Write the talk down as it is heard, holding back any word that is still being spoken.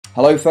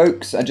Hello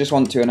folks, I just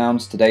want to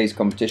announce today's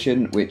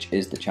competition, which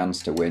is the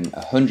chance to win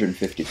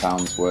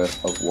 £150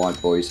 worth of Wide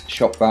Boyz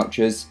shop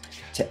vouchers.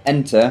 To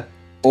enter,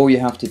 all you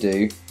have to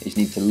do is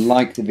you need to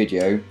like the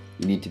video,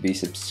 you need to be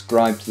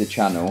subscribed to the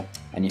channel,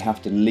 and you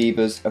have to leave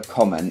us a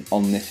comment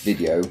on this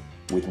video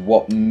with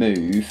what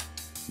move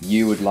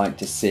you would like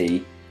to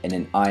see in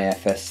an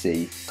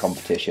IFSC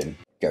competition.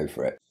 Go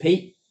for it.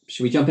 Pete,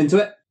 should we jump into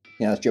it?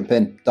 Yeah, let's jump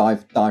in.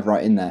 Dive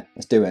right in there.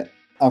 Let's do it.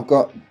 I've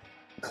got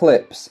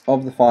clips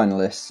of the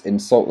finalists in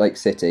Salt Lake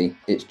City.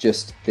 It's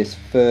just this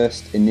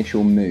first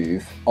initial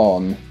move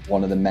on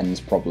one of the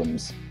men's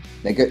problems.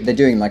 They're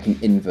doing like an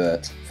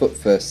invert, foot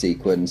first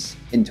sequence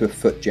into a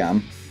foot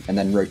jam, and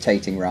then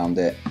rotating around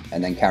it,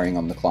 and then carrying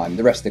on the climb.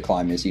 The rest of the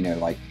climb is, you know,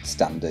 like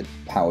standard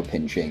power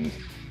pinching,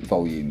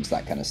 volumes,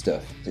 that kind of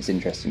stuff. It's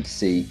interesting to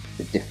see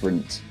the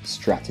different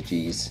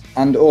strategies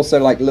and also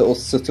like little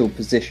subtle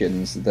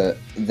positions that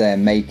they're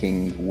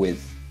making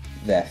with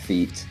their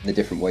feet, the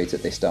different ways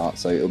that they start,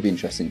 so it'll be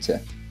interesting to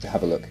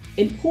have a look.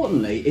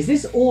 Importantly, is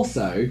this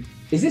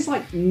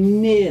like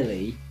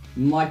nearly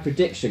my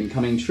prediction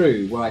coming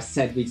true where I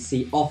said we'd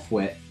see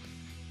Offwidth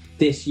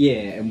this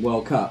year in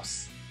World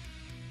Cups?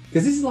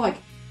 Because this is like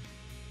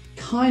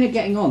kind of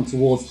getting on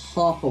towards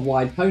half a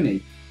wide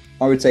pony.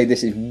 I would say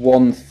this is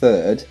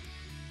 1/3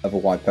 of a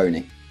wide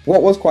pony.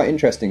 What was quite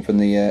interesting from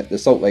the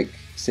Salt Lake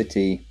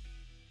City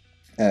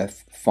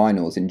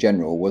finals in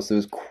general was there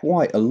was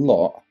quite a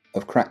lot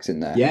of cracks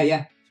in there.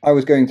 Yeah. I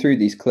was going through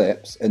these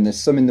clips, and there's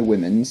some in the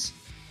women's,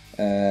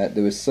 there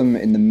was some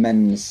in the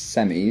men's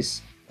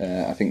semis,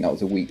 I think that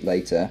was a week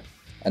later,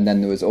 and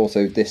then there was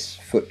also this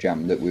foot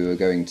jam that we were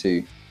going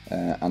to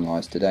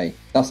analyse today.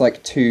 That's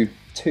like two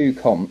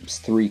comps,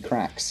 3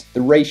 cracks.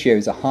 The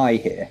ratios are high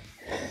here.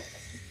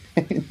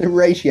 The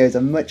ratios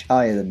are much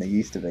higher than they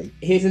used to be.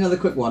 Here's another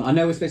quick one. I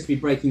know we're supposed to be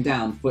breaking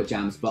down foot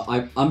jams, but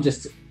I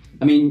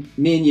mean,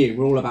 me and you,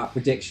 we're all about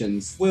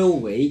predictions. Will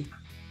we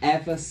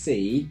ever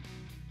see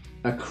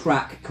a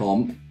crack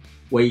comp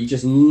where you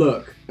just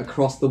look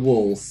across the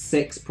wall,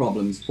 6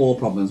 problems, 4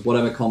 problems,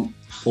 whatever comp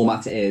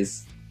format it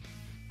is,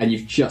 and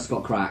you've just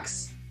got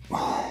cracks?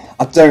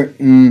 I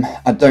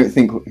don't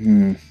think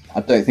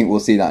we'll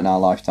see that in our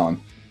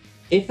lifetime.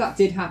 If that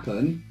did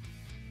happen,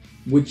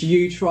 would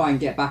you try and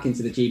get back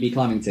into the GB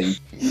climbing team?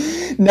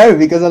 No,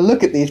 because I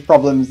look at these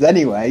problems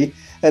anyway,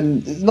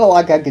 and it's not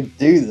like I could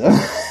do them.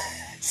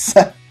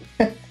 So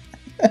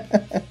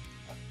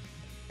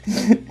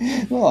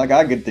not like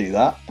I could do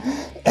that.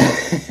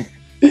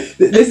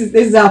 This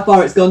is how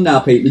far it's gone now,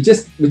 Pete. We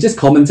just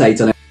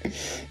commentate on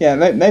it. Yeah,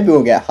 maybe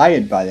we'll get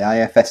hired by the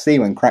IFSC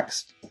when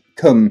cracks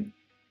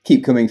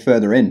keep coming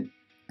further in,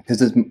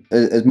 because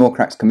as more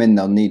cracks come in,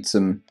 they'll need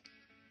some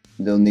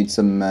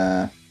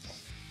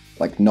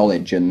like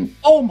knowledge and.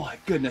 Oh my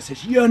goodness,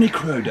 it's Yerny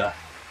Croder.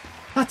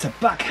 That's a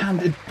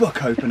backhanded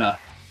book opener.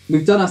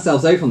 We've done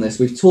ourselves over on this.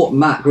 We've taught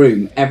Matt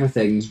Groom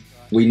everything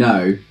we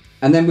know,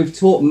 and then we've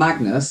taught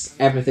Magnus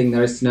everything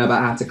there is to know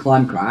about how to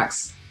climb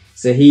cracks.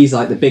 So he's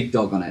like the big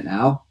dog on it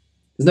now.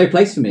 There's no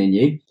place for me and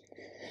you.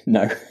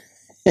 No,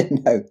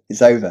 no,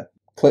 it's over.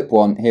 Clip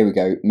 1. Here we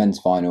go. Men's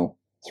final.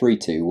 3,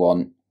 2,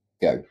 1,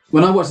 go.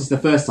 When I watched this the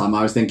first time,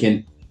 I was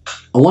thinking,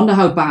 I wonder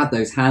how bad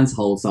those hands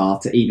holds are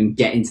to even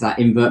get into that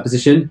invert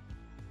position.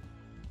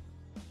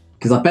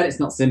 Because I bet it's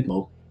not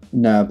simple.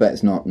 No, I bet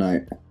it's not,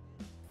 no.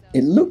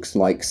 It looks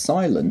like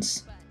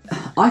silence.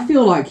 I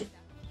feel like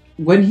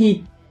when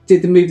he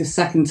did the move the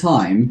second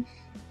time,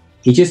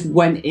 he just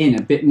went in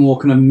a bit more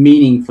kind of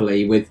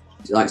meaningfully with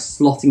like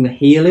slotting the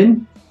heel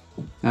in.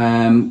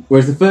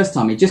 Whereas the first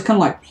time, he just kind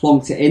of like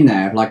plonked it in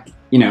there. Like,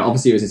 you know,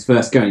 obviously it was his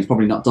first go and he's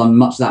probably not done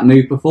much of that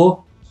move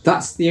before.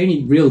 That's the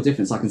only real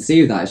difference I can see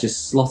with that, is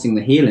just slotting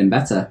the heel in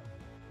better.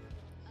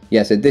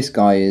 Yeah, so this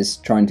guy is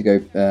trying to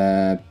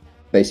go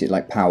basically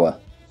like power.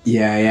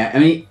 Yeah. I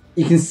mean,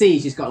 you can see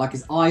he's just got like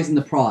his eyes on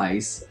the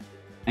prize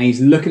and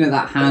he's looking at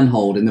that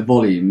handhold in the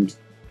volume,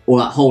 or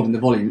that hold in the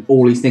volume.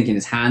 All he's thinking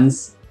is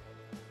hands.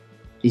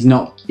 He's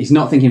not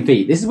thinking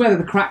feet. This is where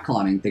the crack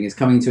climbing thing is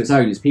coming to its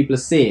own, is people are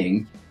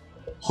seeing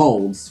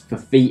holds for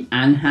feet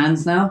and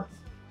hands now.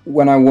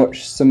 When I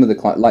watch some of the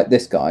like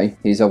this guy,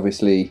 he's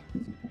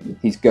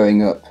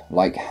going up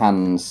like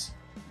hands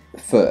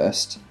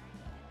first,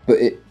 but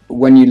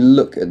when you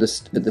look at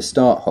the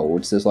start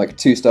holds, there's like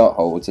 2 start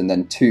holds and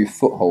then 2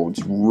 foot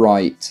holds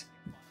right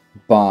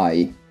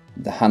by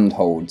the hand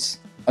holds.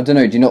 I don't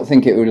know, do you not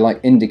think it would like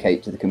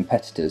indicate to the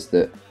competitors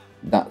that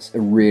that's a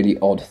really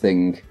odd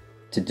thing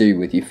to do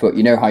with your foot?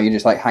 You know how you're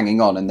just like hanging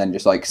on and then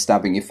just like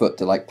stabbing your foot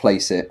to like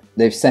place it?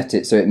 They've set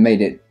it so it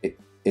made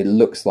it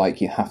looks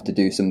like you have to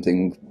do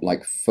something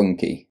like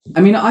funky.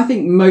 I mean, I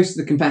think most of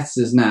the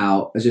competitors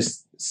now are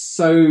just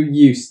so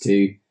used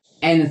to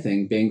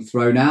anything being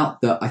thrown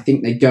out that I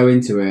think they go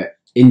into it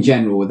in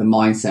general with a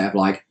mindset of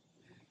like,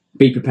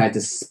 be prepared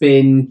to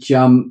spin,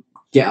 jump,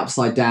 get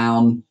upside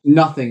down.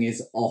 Nothing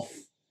is off,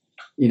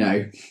 you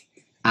know,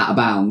 out of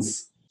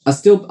bounds. I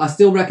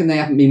still reckon they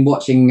haven't been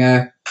watching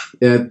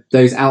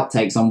those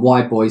outtakes on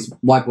Wide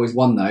Boyz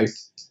 1 though,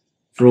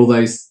 for all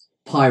those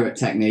pirate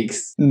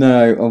techniques.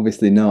 No,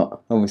 obviously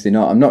not. Obviously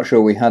not. I'm not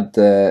sure we had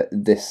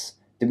this.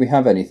 Did we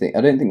have anything?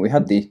 I don't think we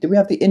had the. Did we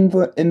have the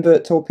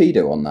invert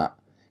torpedo on that?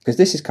 Because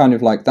this is kind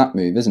of like that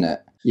move, isn't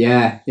it?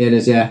 Yeah, it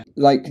is. Yeah,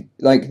 Like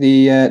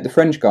the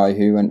French guy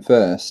who went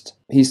first.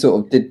 He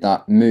sort of did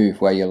that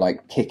move where you're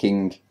like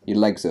kicking your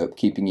legs up,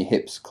 keeping your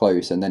hips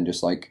close, and then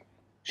just like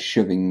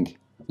shoving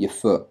your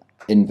foot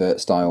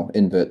invert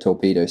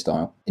torpedo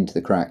style into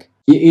the crack.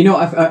 you know,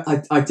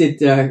 I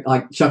did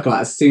like chuckle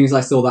at as soon as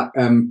I saw that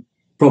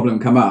problem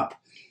come up.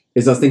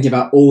 Is I was thinking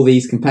about all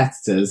these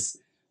competitors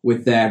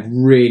with their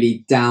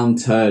really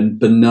downturned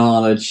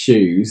banana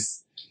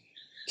shoes,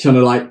 trying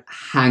to like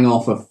hang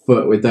off a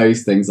foot with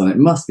those things on. It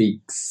must be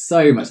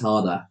so much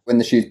harder When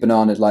the shoe's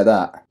bananaed like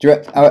that.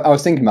 I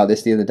was thinking about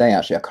this the other day,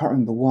 actually. I can't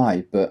remember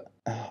why, but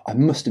I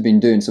must have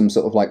been doing some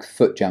sort of like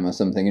foot jam or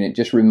something, and it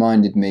just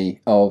reminded me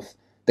of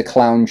the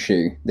clown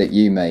shoe that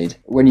you made.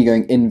 When you're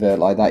going invert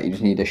like that, you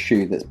just need a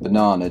shoe that's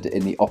bananaed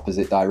in the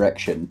opposite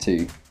direction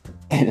to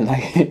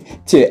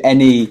like to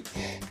any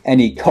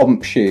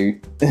comp shoe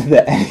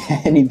that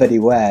anybody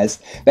wears.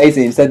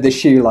 Basically, instead of the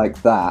shoe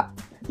like that,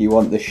 you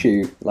want the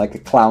shoe like a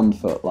clown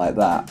foot like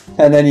that.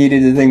 And then you do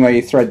the thing where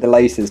you thread the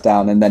laces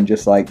down and then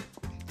just like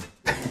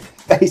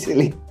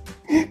basically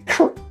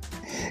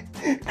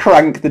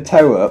crank the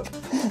toe up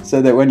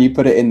so that when you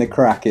put it in the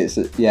crack, it's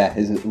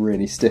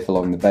really stiff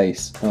along the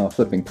base. Oh,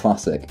 flipping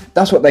classic.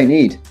 That's what they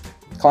need.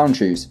 Clown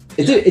shoes.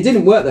 It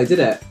didn't work though, did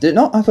it? Did it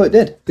not? I thought it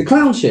did. The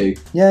clown shoe?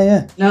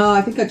 Yeah. No,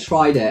 I think I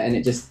tried it and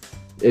it was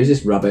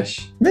just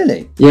rubbish.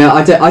 Really? Yeah,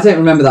 I don't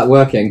remember that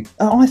working.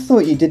 Oh, I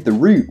thought you did the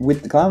route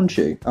with the clown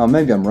shoe. Oh,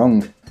 maybe I'm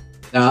wrong.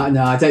 No,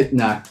 I don't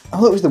know.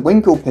 Oh, it was the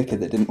winkle picker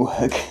that didn't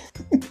work.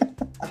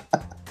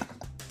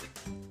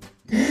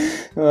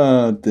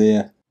 Oh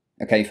dear.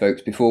 Okay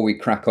folks, before we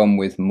crack on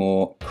with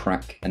more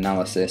crack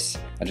analysis,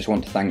 I just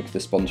want to thank the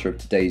sponsor of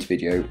today's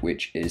video,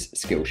 which is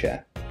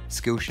Skillshare.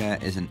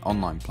 Skillshare is an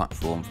online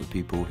platform for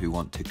people who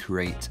want to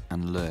create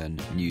and learn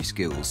new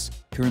skills.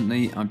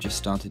 Currently, I've just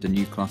started a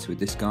new class with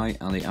this guy,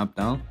 Ali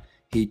Abdal.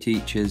 He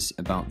teaches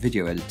about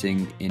video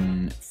editing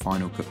in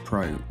Final Cut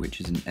Pro,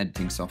 which is an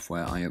editing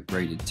software I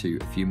upgraded to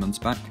a few months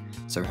back,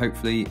 so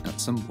hopefully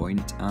at some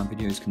point our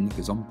videos can look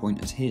as on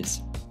point as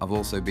his. I've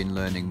also been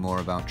learning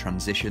more about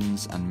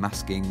transitions and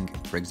masking,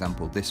 for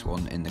example this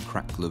one in the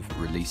Crack Glove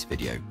release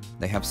video.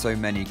 They have so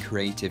many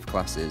creative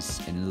classes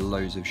in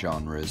loads of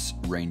genres,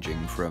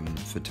 ranging from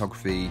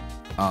photography,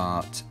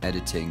 art,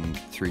 editing,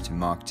 through to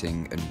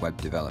marketing and web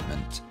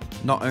development.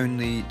 Not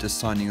only does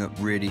signing up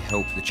really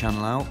help the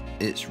channel out,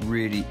 it's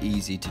really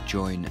easy to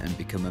join and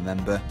become a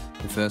member.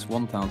 The first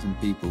 1,000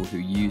 people who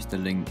use the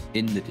link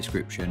in the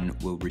description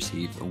will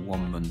receive a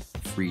 1-month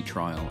free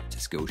trial to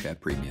Skillshare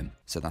Premium,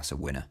 so that's a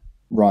winner.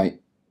 Right,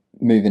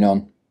 moving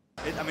on.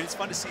 It's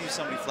fun to see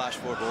somebody flash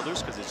 4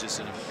 boulders because it's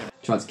just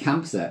Tries to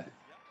camps it.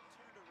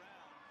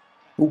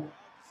 Ooh.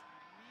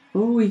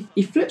 Oh,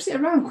 he flips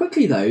it around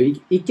quickly though.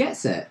 He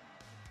gets it.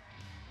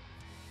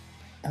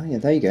 Oh yeah,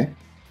 there you go.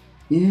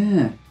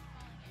 Yeah.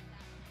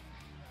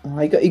 Oh,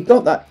 he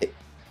got that.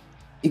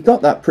 He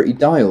got that pretty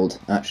dialed,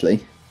 actually.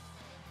 Do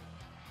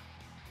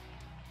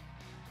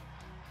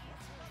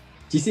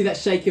you see that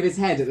shake of his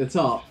head at the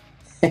top?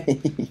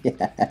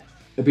 Yeah.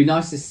 It'd be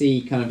nice to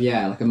see kind of,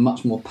 like a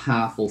much more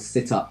powerful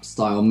sit-up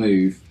style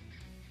move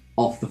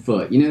off the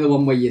foot. You know, the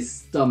one where your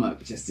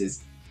stomach just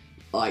is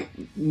like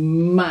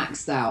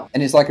maxed out.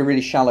 And it's like a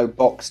really shallow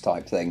box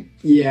type thing.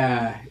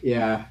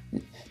 Yeah.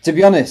 To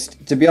be honest,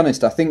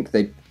 I think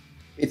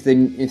if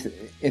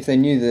they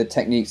knew the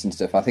techniques and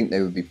stuff, I think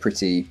they would be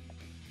pretty.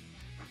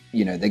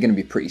 They're going to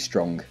be pretty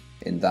strong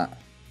in that.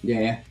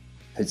 Yeah.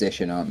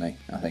 Position, aren't they?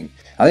 I think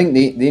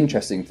the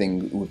interesting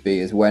thing would be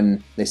is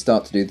when they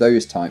start to do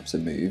those types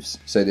of moves.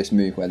 So this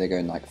move where they're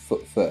going like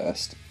foot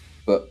first,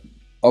 but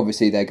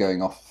obviously they're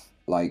going off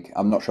like,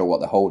 I'm not sure what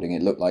they're holding.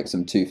 It looked like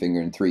some 2-finger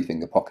and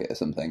 3-finger pocket or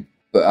something.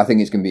 But I think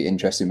it's going to be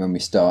interesting when we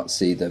start to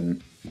see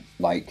them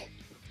like,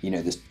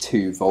 there's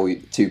two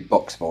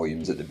box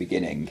volumes at the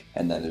beginning,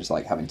 and then there's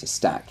like having to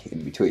stack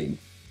in between,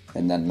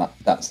 and then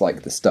that's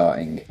like the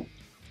starting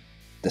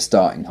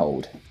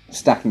hold.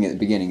 Stacking at the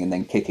beginning and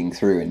then kicking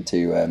through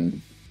into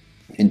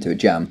a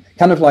jam,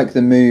 kind of like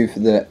the move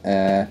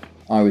that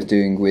I was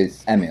doing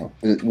with Emil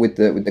with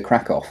the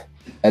crack off,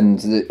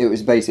 and it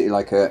was basically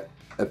like a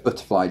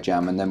butterfly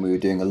jam, and then we were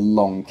doing a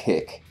long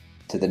kick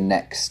to the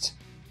next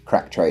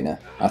crack trainer.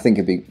 I think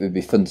it'd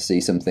be fun to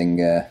see something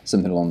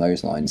along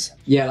those lines.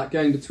 Yeah, like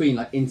going between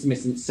like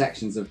intermittent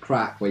sections of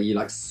crack where you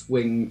like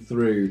swing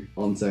through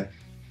onto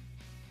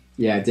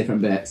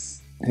different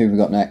bits. Who have we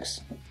got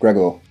next?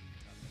 Gregor.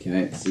 Okay,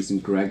 let's see some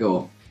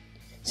Gregor.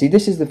 See,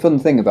 this is the fun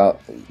thing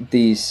about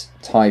these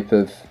type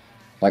of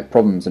like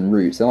problems and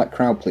routes. They're like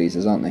crowd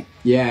pleasers, aren't they?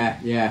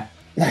 Yeah.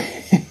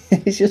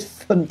 It's just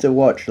fun to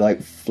watch,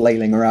 like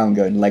flailing around,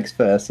 going legs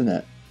first, isn't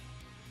it?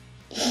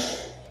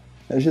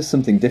 There's just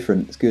something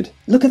different. It's good.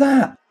 Look at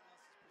that!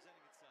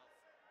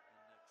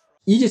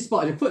 You just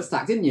spotted a foot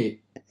stack, didn't you?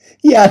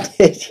 Yeah, I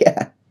did.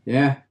 Yeah.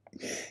 Yeah.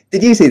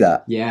 Did you see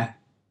that? Yeah.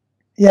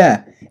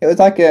 Yeah. It was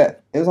like a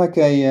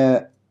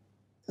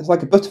It's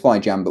like a butterfly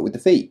jam, but with the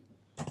feet.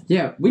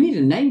 Yeah, we need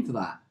a name for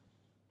that.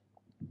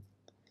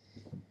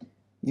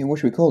 Yeah, what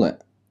should we call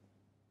it?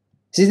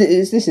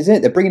 This is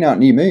it. They're bringing out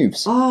new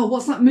moves. Oh,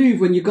 what's that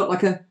move when you've got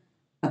like a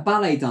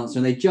ballet dancer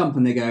and they jump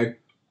and they go...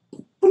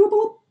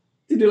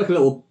 They do like a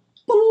little...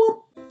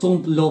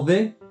 Tombe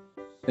levé,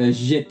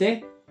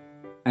 jeté,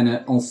 and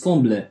an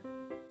ensemble.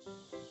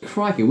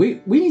 Crikey,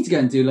 we need to go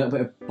and do a little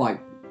bit of like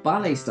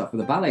ballet stuff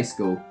with the ballet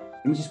school.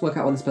 Let me just work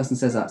out what this person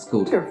says that's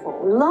called. Wonderful,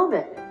 love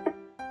it.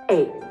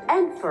 8th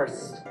and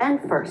 1st and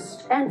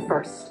 1st and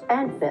 1st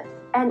and 5th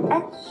and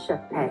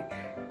échappé.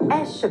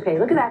 Échappé,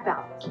 look at that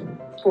balance.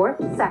 4th,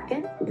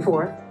 2nd,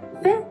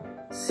 4th,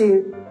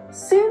 5th,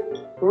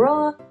 su,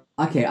 roll.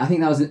 Okay, I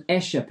think that was an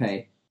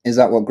échappé. Is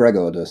that what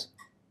Gregor does?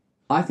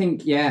 I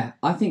think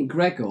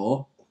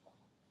Gregor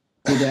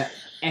did a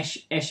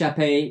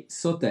échappé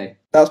sauté.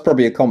 That's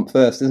probably a comp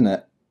first, isn't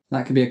it?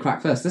 That could be a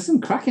crack first. There's some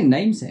cracking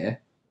names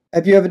here.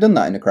 Have you ever done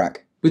that in a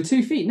crack? With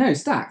 2 feet? No,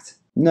 stacked.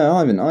 No, I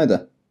haven't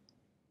either.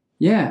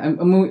 Yeah,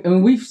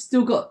 and we've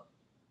still got...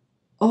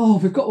 Oh,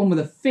 we've got one with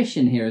a fish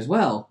in here as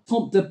well.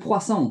 Tombe de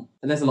poisson.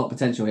 There's a lot of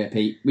potential here,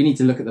 Pete. We need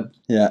to look at the...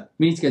 Yeah.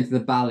 We need to go into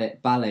the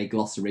ballet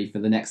glossary for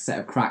the next set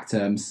of crack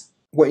terms.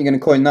 What are you going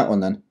to coin that one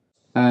then?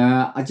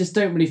 I just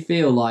don't really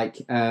feel like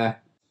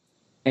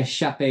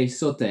échappé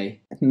sauté.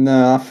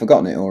 No, I've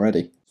forgotten it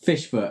already.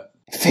 Fish foot.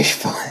 Fish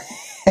foot.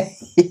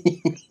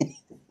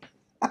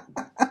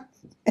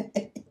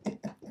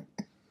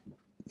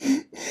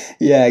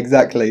 Yeah,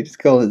 exactly. Just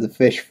call it the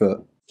fish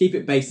foot. Keep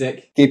it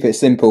basic. Keep it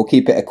simple.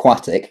 Keep it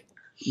aquatic.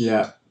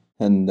 Yeah.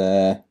 And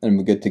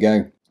we're good to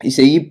go. You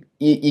see,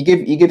 you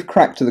give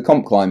crack to the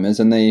comp climbers,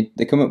 and they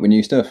come up with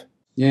new stuff.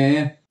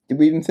 Yeah. Did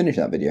we even finish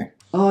that video?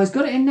 Oh, he's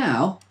got it in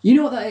now. Do you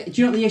know what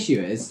the issue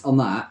is on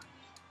that?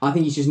 I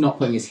think he's just not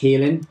putting his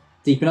heel in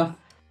deep enough.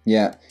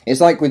 Yeah, it's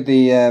like with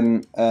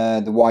the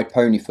wide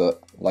pony foot,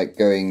 like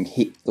going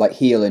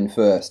heel in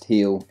first,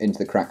 heel into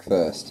the crack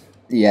first.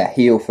 Yeah,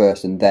 heel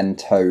first and then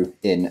toe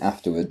in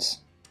afterwards.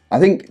 I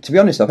think, to be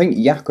honest,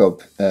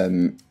 Jakob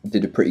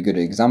did a pretty good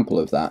example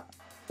of that,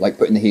 like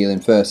putting the heel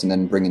in first and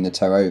then bringing the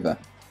toe over.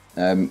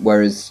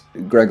 Whereas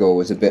Gregor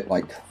was a bit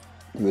like,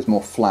 he was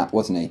more flat,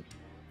 wasn't he?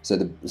 So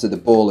the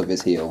ball of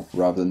his heel,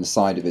 rather than the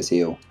side of his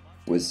heel,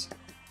 was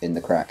in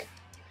the crack.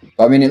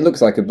 But, I mean, it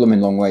looks like a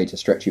blooming long way to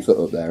stretch your foot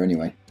up there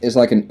anyway. It's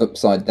like an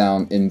upside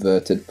down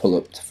inverted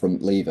pull-up to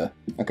front lever.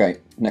 Okay,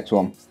 next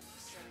one.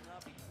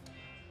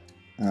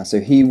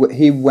 So he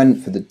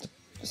went for the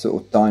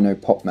sort of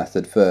dyno pop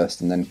method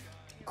first, and then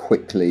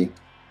quickly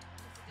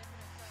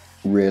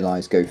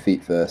realised go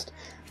feet first.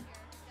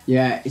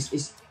 Yeah,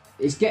 it's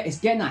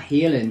getting that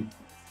heel in.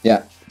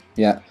 Yeah.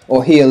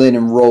 Or heel in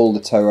and roll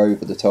the toe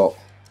over the top.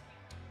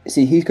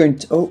 See, he's going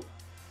toe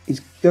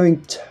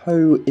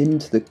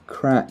into the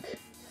crack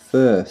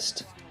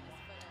first.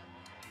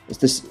 It's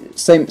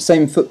the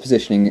same foot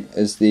positioning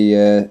as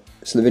the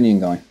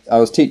Slovenian guy. I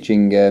was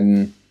teaching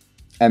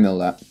Emil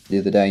that the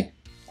other day.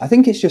 I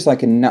think it's just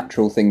like a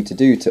natural thing to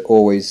do to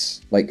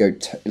always like go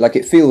like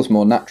it feels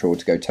more natural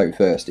to go toe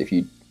first if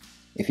you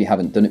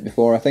haven't done it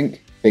before. I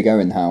think Big O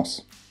in the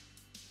house.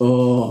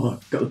 Oh,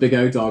 got the Big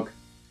O dog.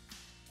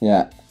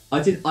 Yeah.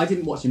 I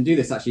didn't watch him do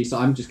this actually, so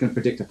I'm just going to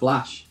predict a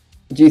flash.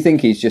 Do you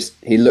think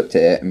he looked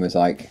at it and was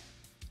like,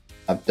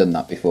 I've done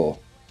that before.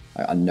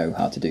 I know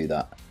how to do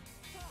that.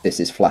 This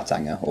is flat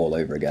hanger all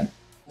over again.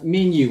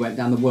 Me and you went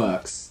down the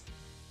works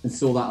and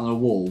saw that on a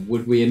wall.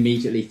 Would we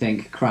immediately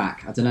think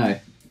crack? I don't know.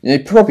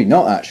 Probably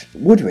not,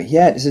 actually. Would we?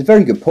 Yeah, it's a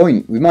very good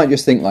point. We might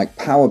just think like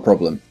power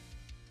problem.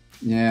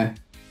 Yeah.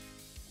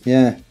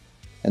 Yeah.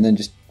 And then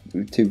just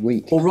too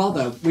weak. Or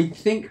rather, we'd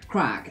think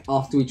crack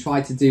after we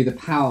tried to do the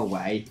power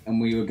way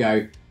and we would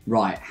go,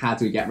 right, how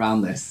do we get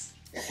around this?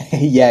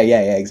 yeah,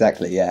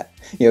 exactly, yeah.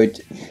 You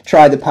would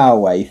try the power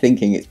way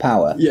thinking it's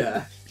power.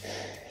 Yeah.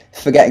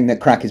 Forgetting that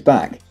crack is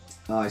back.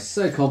 Oh, he's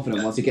so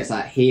confident once he gets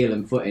that heel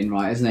and foot in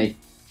right, isn't he?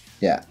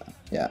 Yeah.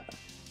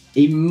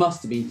 He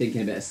must have been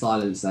thinking a bit of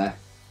silence there.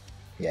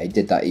 Yeah, he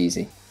did that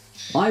easy.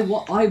 I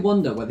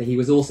wonder whether he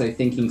was also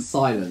thinking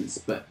silence,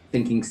 but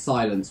thinking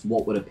silence,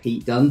 what would have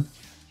Pete done?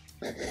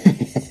 Do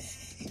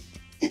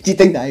you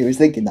think that he was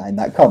thinking that in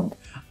that comp?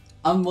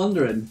 I'm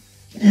wondering.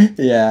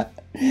 Yeah.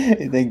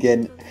 You're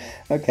thinking,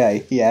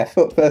 okay, yeah,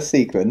 foot first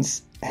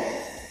sequence.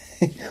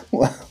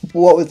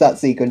 What was that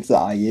sequence that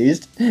I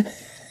used?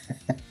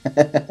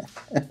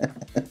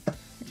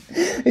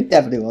 He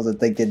definitely wasn't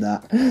thinking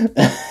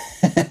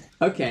that.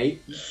 Okay,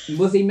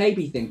 was he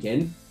maybe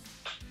thinking,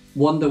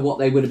 wonder what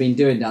they would have been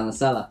doing down the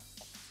cellar?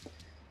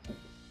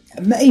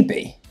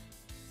 Maybe.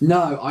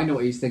 No, I know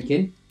what he was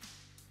thinking.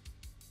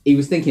 He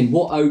was thinking,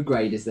 what O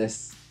grade is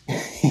this?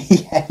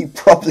 Yeah, he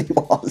probably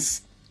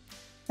was.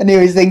 And he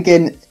was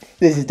thinking,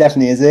 this is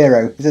definitely a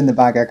 0. It's in the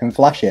bag, I can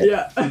flash it.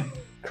 Yeah.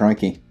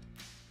 Crikey.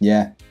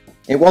 Yeah.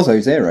 It was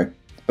O0.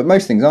 But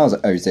most things are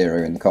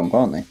O0 in the comp,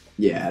 aren't they?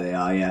 Yeah, they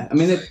are, yeah. I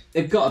mean,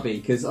 they've got to be,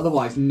 because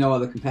otherwise no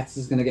other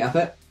competitor's going to get up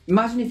it.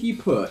 Imagine if you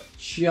put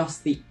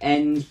just the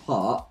end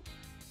part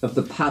of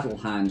the paddle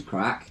hand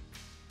crack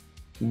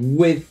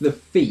with the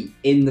feet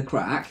in the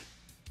crack,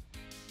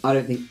 I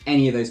don't think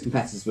any of those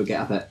competitors would get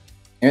up it.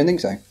 You don't think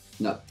so?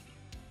 No.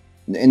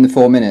 In the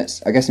 4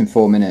 minutes? I guess in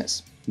 4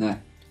 minutes. No.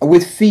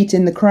 With feet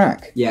in the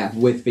crack? Yeah,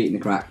 with feet in the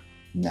crack.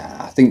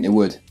 Nah, I think they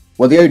would.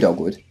 Well, the O-Dog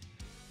would.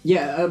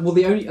 Yeah, well,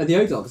 the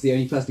O-Dog is the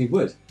only person who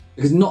would.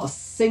 Because not a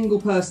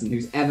single person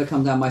who's ever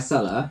come down my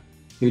cellar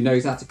who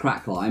knows how to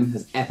crack climb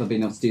has ever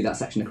been able to do that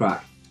section of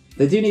crack.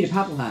 They do need a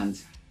paddle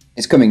hand.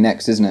 It's coming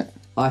next, isn't it?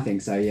 I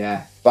think so,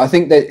 yeah. But I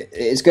think that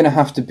it's going to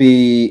have to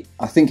be...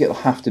 I think it'll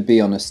have to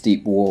be on a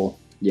steep wall.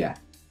 Yeah.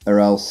 Or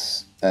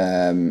else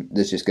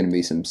there's just going to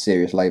be some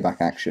serious layback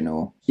action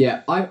or...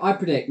 Yeah, I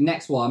predict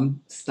next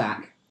one,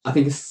 stack. I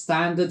think a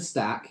standard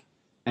stack,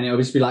 and it'll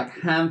just be like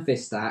hand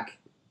fist stack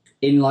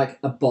in like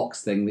a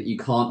box thing that you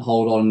can't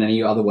hold on in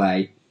any other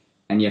way,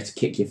 and you have to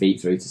kick your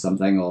feet through to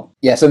something or...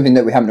 Yeah, something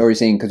that we haven't already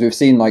seen, because we've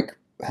seen like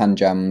hand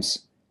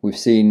jams, we've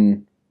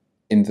seen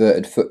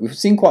inverted foot... We've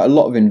seen quite a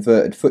lot of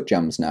inverted foot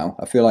jams now.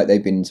 I feel like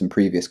they've been in some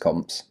previous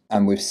comps.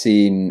 And we've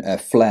seen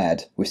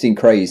flared. We've seen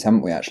craze,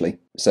 haven't we, actually?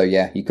 So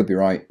yeah, you could be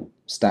right.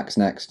 Stacks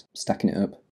next. Stacking it up.